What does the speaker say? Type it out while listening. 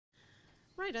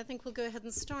Right, I think we'll go ahead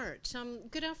and start.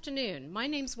 Good afternoon. My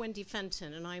name's Wendy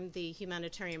Fenton, and I'm the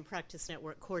Humanitarian Practice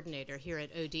Network Coordinator here at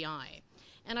ODI.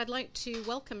 And I'd like to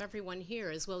welcome everyone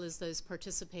here, as well as those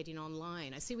participating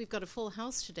online. I see we've got a full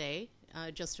house today,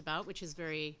 just about, which is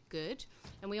very good.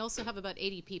 And we also have about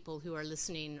 80 people who are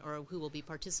listening or who will be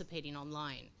participating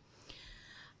online.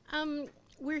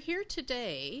 We're here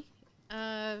today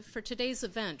for today's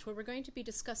event, where we're going to be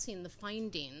discussing the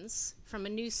findings from a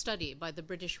new study by the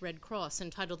British Red Cross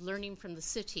entitled Learning from the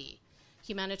City,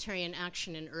 Humanitarian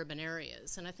Action in Urban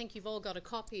Areas. And I think you've all got a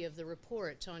copy of the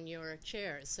report on your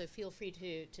chairs, so feel free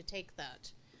to take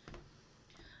that.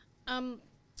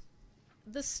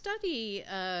 The study,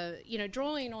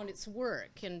 drawing on its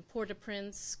work in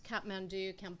Port-au-Prince,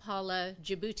 Kathmandu, Kampala,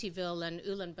 Djibouti-ville, and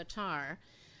Ulaanbaatar,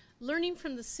 Learning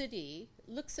from the City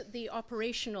looks at the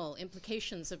operational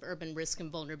implications of urban risk and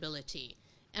vulnerability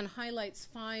and highlights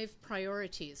 5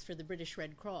 priorities for the British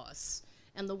Red Cross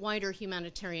and the wider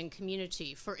humanitarian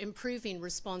community for improving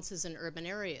responses in urban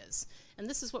areas. And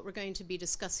this is what we're going to be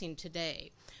discussing today.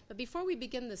 But before we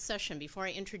begin this session, before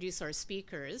I introduce our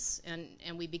speakers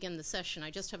and we begin the session,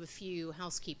 I just have a few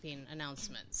housekeeping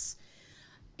announcements.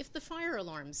 If the fire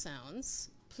alarm sounds,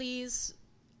 please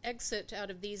exit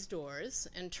out of these doors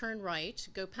and turn right,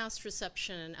 go past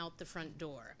reception and out the front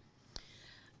door.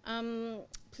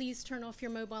 Please turn off your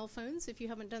mobile phones if you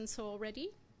haven't done so already.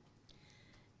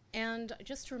 And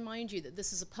just to remind you that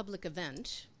this is a public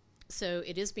event, so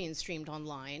it is being streamed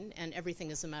online and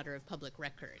everything is a matter of public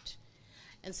record.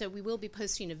 And so we will be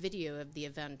posting a video of the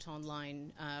event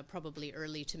online probably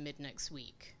early to mid next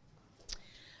week.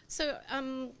 So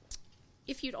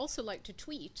if you'd also like to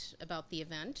tweet about the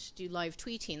event, do live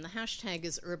tweeting. The hashtag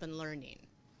is Urban Learning.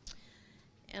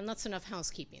 And that's enough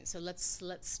housekeeping, so let's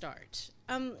start.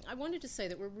 I wanted to say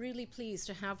that we're really pleased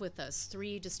to have with us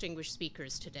 3 distinguished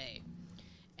speakers today.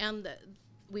 And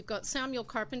we've got Samuel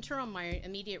Carpenter on my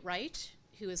immediate right,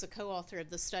 who is a co-author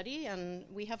of the study, and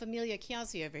we have Amelia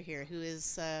Kiazi over here, who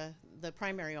is the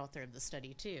primary author of the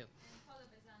study, too.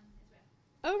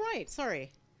 Oh, right,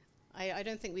 sorry. I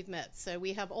don't think we've met, so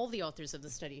we have all the authors of the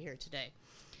study here today.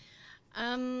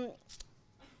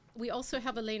 We also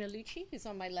have Elena Lucci, who's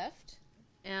on my left,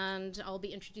 and I'll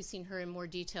be introducing her in more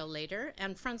detail later,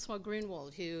 and Francois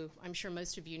Grunwald, who I'm sure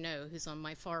most of you know, who's on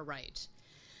my far right.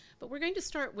 But we're going to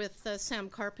start with Sam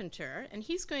Carpenter, and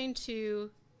he's going to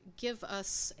give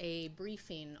us a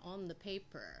briefing on the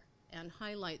paper and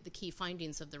highlight the key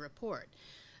findings of the report.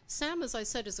 Sam, as I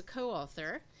said, is a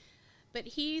co-author, but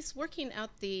he's working at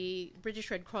the British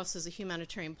Red Cross as a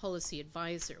humanitarian policy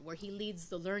advisor, where he leads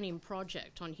the learning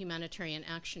project on humanitarian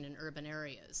action in urban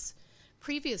areas.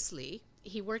 Previously,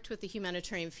 he worked with the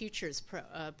Humanitarian Futures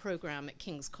program at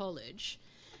King's College,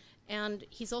 and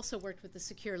he's also worked with the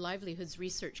Secure Livelihoods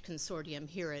Research Consortium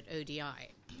here at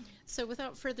ODI. So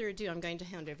without further ado, I'm going to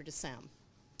hand over to Sam.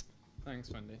 Thanks,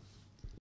 Wendy.